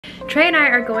Trey and I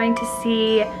are going to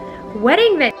see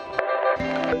wedding venues.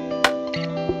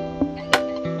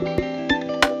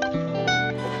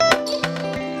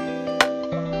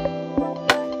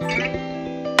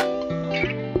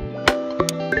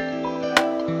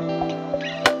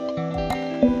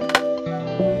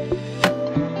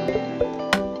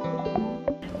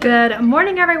 Good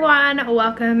morning, everyone.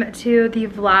 Welcome to the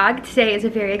vlog. Today is a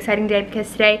very exciting day because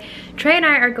today Trey and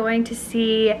I are going to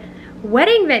see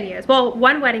wedding venues. Well,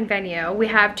 one wedding venue. We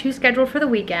have two scheduled for the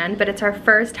weekend, but it's our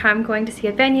first time going to see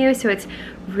a venue, so it's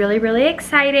really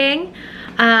exciting.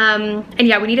 And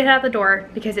yeah, we need to head out the door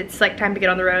because it's like time to get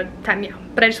on the road.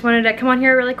 But I just wanted to come on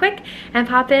here really quick and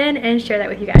pop in and share that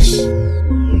with you guys.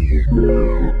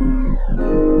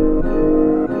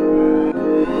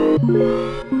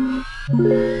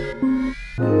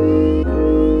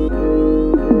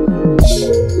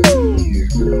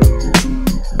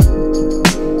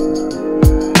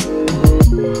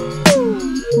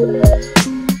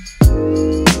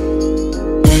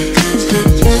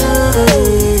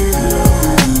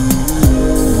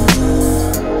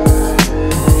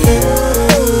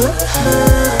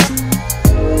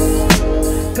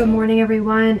 Good morning,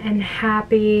 everyone, and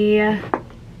happy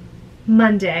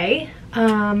Monday.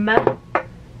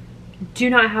 Do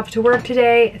not have to work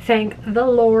today, thank the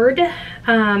Lord,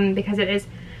 because it is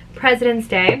President's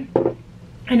Day,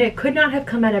 and it could not have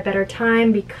come at a better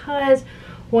time because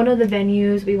one of the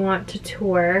venues we want to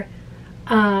tour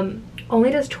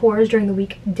only does tours during the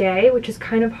weekday, which is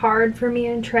kind of hard for me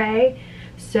and Trey.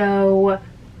 So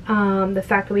the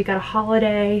fact that we got a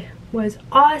holiday was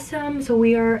awesome. So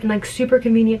we are in like super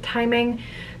convenient timing.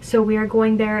 So we are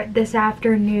going there this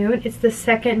afternoon. It's the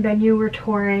second venue we're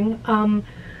touring.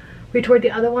 We toured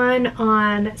the other one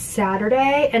on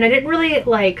Saturday, and I didn't really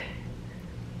like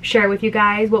share with you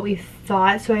guys what we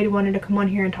thought, so I wanted to come on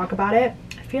here and talk about it.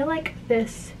 I feel like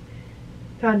this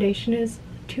foundation is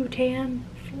too tan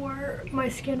for my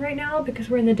skin right now because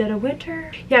we're in the dead of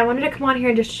winter. Yeah, I wanted to come on here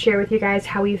and just share with you guys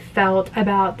how we felt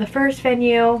about the first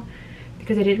venue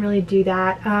because I didn't really do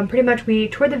that. Pretty much we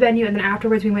toured the venue, and then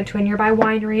afterwards we went to a nearby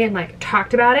winery and like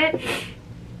talked about it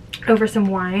over some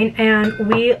wine, and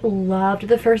we loved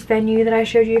the first venue that I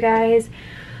showed you guys.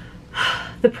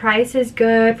 The price is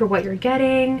good for what you're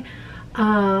getting.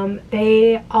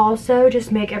 They also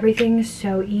just make everything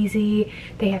so easy.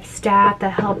 They have staff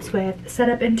that helps with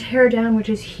setup and tear down, which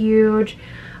is huge.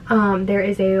 There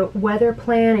is a weather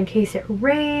plan in case it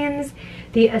rains.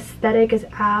 The aesthetic is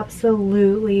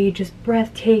absolutely just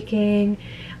breathtaking.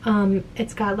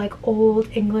 It's got like old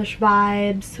English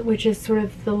vibes, which is sort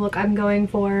of the look I'm going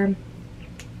for.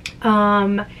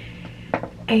 And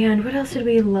what else did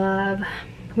we love?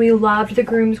 We loved the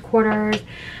groom's quarters.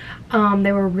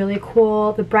 They were really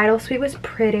cool. The bridal suite was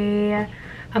pretty.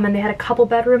 And they had a couple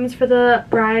bedrooms for the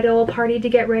bridal party to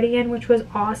get ready in, which was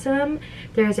awesome.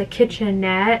 There's a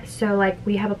kitchenette, so like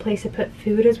we have a place to put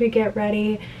food as we get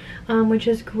ready, which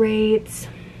is great.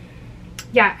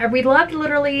 Yeah, we loved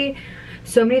literally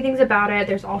so many things about it.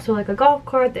 There's also like a golf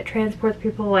cart that transports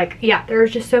people. Like, yeah,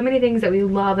 there's just so many things that we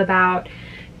love about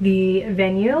the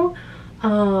venue.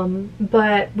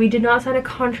 But we did not sign a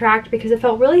contract because it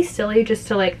felt really silly just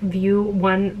to like view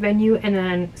one venue and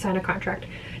then sign a contract.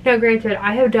 Now granted,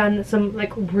 I have done some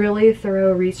like really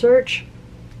thorough research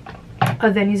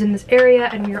of venues in this area,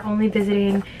 and we are only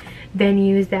visiting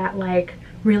venues that like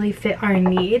really fit our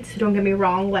needs. So don't get me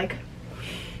wrong, like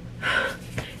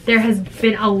there has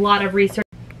been a lot of research.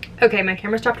 Okay, my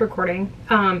camera stopped recording,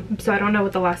 so I don't know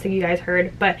what the last thing you guys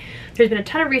heard, but there's been a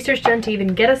ton of research done to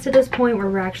even get us to this point where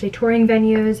we're actually touring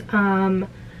venues.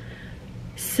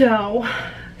 So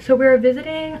we're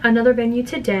visiting another venue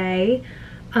today.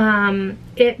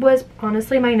 It was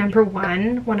honestly my number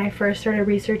one when I first started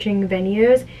researching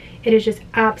venues. It is just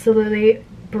absolutely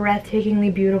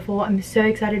breathtakingly beautiful. I'm so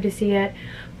excited to see it.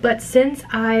 But since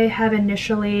I have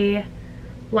initially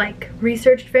like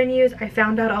researched venues, I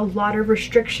found out a lot of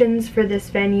restrictions for this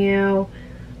venue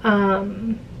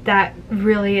that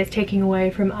really is taking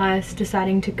away from us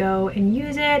deciding to go and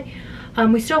use it.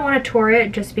 We still want to tour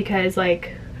it just because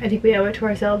like I think we owe it to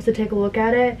ourselves to take a look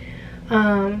at it,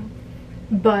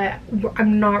 but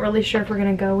I'm not really sure if we're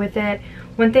gonna go with it.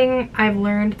 One thing I've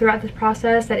learned throughout this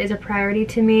process that is a priority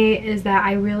to me is that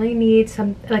I really need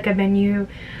some like a venue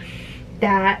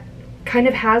that kind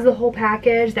of has the whole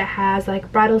package, that has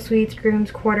like bridal suites, groom's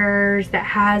quarters, that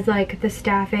has like the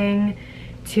staffing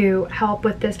to help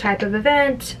with this type of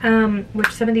event,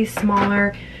 which some of these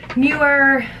smaller,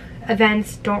 newer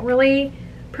events don't really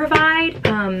provide.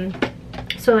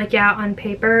 So like, yeah, on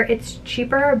paper it's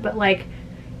cheaper, but like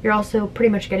you're also pretty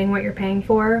much getting what you're paying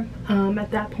for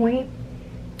at that point.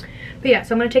 But yeah,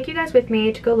 so I'm going to take you guys with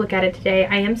me to go look at it today.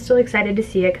 I am still excited to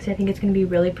see it because I think it's going to be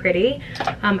really pretty.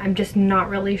 I'm just not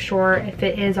really sure if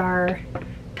it is our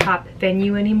top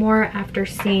venue anymore after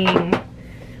seeing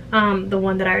the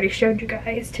one that I already showed you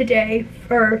guys today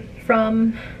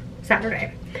from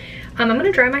Saturday. I'm going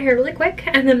to dry my hair really quick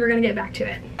and then we're going to get back to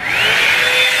it.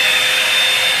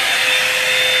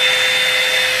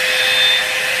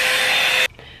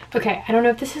 Okay, I don't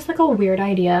know if this is like a weird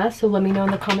idea, so let me know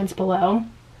in the comments below.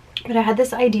 But I had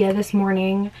this idea this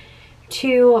morning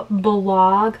to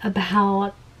blog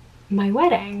about my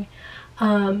wedding.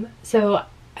 So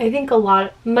I think I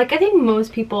think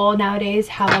most people nowadays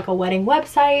have like a wedding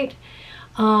website.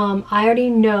 I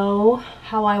already know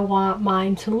how I want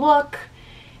mine to look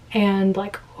and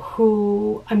like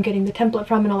who I'm getting the template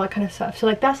from and all that kind of stuff. So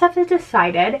like that stuff is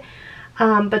decided.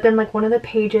 But then like one of the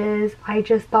pages I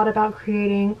just thought about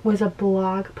creating was a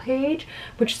blog page,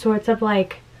 which sorts of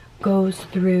like goes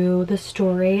through the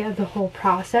story of the whole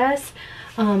process.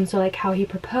 So like how he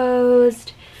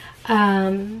proposed,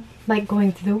 like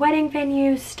going through the wedding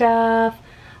venue stuff,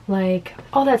 like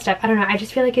all that stuff. I don't know, I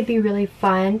just feel like it'd be really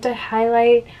fun to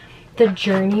highlight the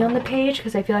journey on the page,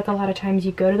 because I feel like a lot of times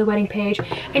you go to the wedding page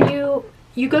and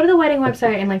you go to the wedding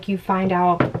website and like you find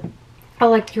out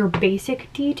like your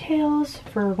basic details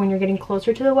for when you're getting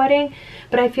closer to the wedding,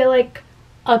 but I feel like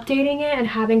updating it and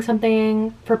having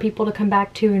something for people to come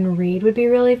back to and read would be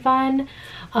really fun.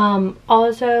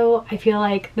 Also, I feel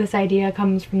like this idea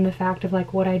comes from the fact of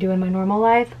like what I do in my normal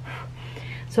life.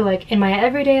 So like in my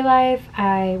everyday life,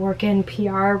 I work in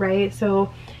PR, right?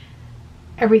 So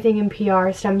everything in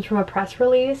PR stems from a press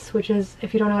release, which is,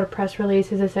 if you don't know what a press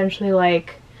release is, essentially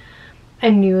like a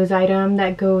news item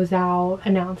that goes out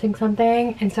announcing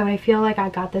something. And so I feel like I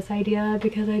got this idea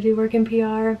because I do work in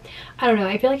PR. I don't know,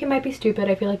 I feel like it might be stupid,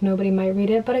 I feel like nobody might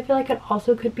read it, but I feel like it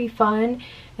also could be fun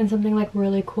and something like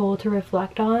really cool to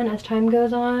reflect on as time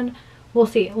goes on. We'll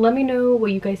see. Let me know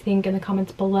what you guys think in the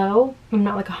comments below. I'm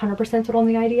not like 100% sold on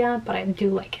the idea, but I do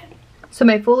like it. So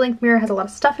my full length mirror has a lot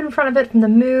of stuff in front of it from the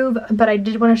move, but I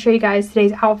did want to show you guys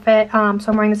today's outfit. So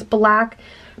I'm wearing this black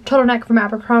turtleneck from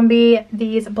Abercrombie,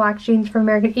 these black jeans from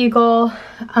American Eagle,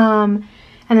 and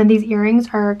then these earrings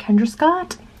are Kendra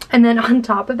Scott. And then on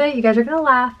top of it, you guys are gonna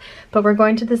laugh, but we're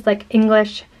going to this like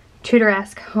English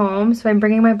Tudor-esque home, so I'm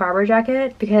bringing my Barber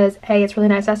jacket because A, it's really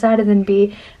nice outside, and then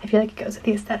B, I feel like it goes with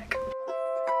the aesthetic.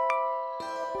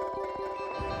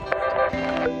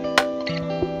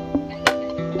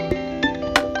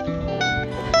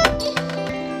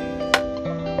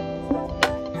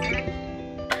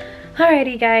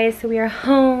 Alrighty guys, so we are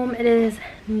home. It is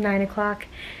 9 o'clock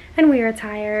and we are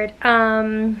tired.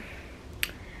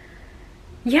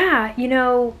 Yeah, you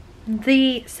know,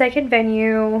 the second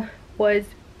venue was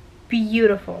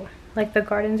beautiful. Like the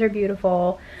gardens are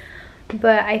beautiful,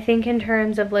 but I think in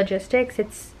terms of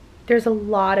logistics, there's a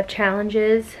lot of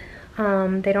challenges.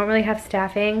 They don't really have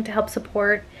staffing to help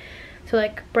support. So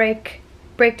like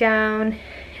breakdown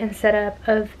and setup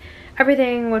of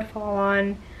everything would fall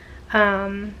on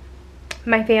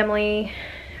my family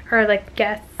or like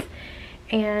guests,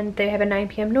 and they have a 9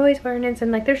 p.m. noise ordinance,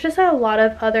 and like there's just a lot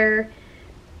of other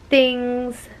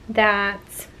things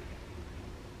that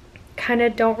kind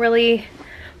of don't really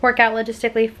work out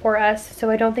logistically for us. So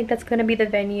I don't think that's going to be the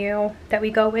venue that we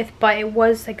go with, but it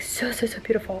was like so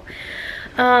beautiful.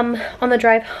 On the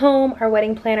drive home, our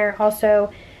wedding planner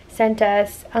also sent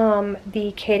us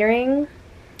the catering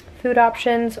food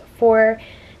options for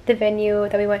the venue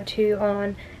that we went to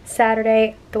on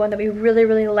Saturday, the one that we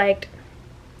really liked.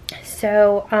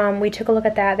 So we took a look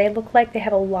at that. They look like they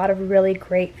have a lot of really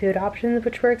great food options,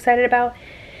 which we're excited about,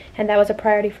 and that was a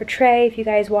priority for Trey. If you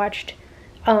guys watched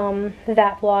that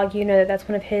vlog, you know that that's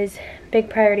one of his big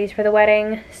priorities for the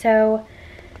wedding. So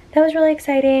that was really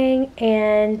exciting.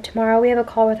 And tomorrow we have a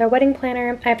call with our wedding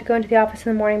planner. I have to go into the office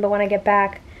in the morning, but when I get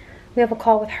back we have a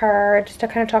call with her just to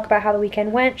kind of talk about how the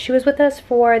weekend went. She was with us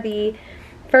for the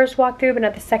first walkthrough, but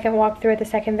not the second walkthrough at the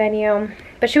second venue,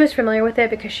 but she was familiar with it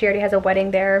because she already has a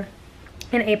wedding there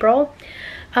in April.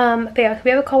 But yeah,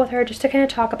 we have a call with her just to kind of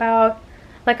talk about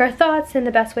like our thoughts and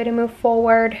the best way to move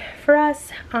forward for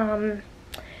us.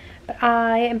 But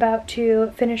I am about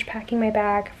to finish packing my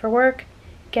bag for work,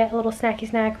 get a little snacky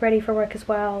snack ready for work as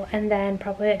well, and then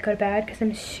probably go to bed because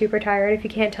I'm super tired, if you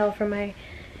can't tell from my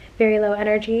very low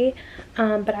energy.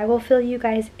 But I will fill you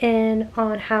guys in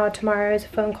on how tomorrow's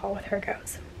phone call with her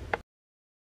goes.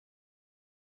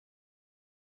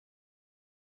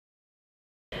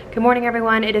 Good morning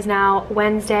everyone. It is now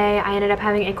Wednesday. I ended up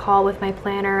having a call with my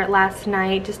planner last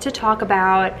night just to talk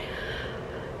about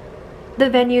the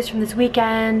venues from this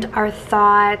weekend, our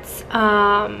thoughts,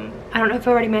 I don't know if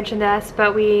I already mentioned this,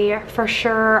 but we for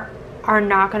sure are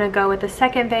not going to go with the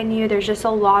second venue. There's just a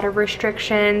lot of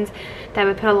restrictions that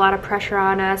would put a lot of pressure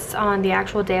on us on the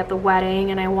actual day of the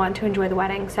wedding, and I want to enjoy the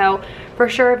wedding. So for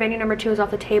sure venue number 2 is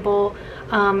off the table.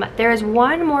 There is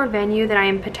one more venue that I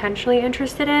am potentially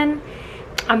interested in.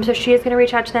 So she is going to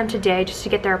reach out to them today just to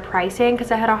get their pricing,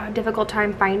 because I had a difficult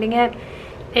time finding it.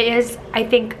 It is, I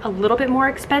think, a little bit more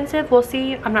expensive. We'll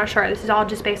see. I'm not sure. This is all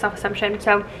just based off assumption.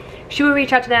 So she will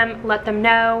reach out to them, let them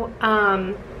know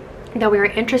that we are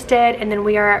interested, and then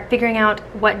we are figuring out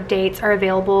what dates are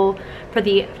available for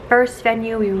the first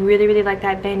venue. We really, really like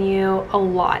that venue a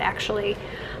lot, actually.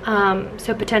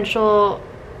 So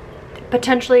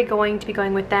potentially going to be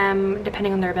going with them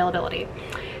depending on their availability.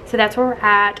 So that's where we're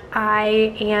at.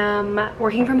 I am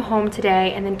working from home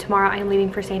today, and then tomorrow I am leaving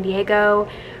for San Diego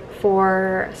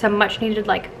for some much needed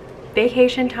like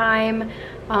vacation time.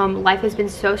 Life has been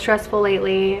so stressful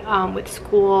lately with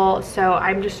school, so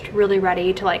I'm just really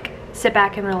ready to like sit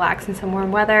back and relax in some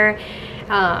warm weather.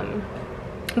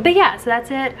 But yeah, so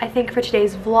that's it, I think, for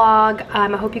today's vlog.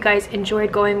 I hope you guys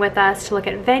enjoyed going with us to look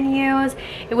at venues.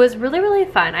 It was really, really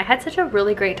fun. I had such a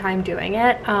really great time doing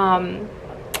it.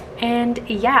 And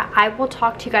yeah, I will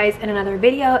talk to you guys in another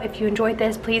video. If you enjoyed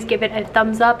this, please give it a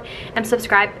thumbs up and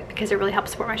subscribe, because it really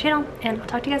helps support my channel. And I'll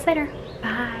talk to you guys later.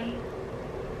 Bye.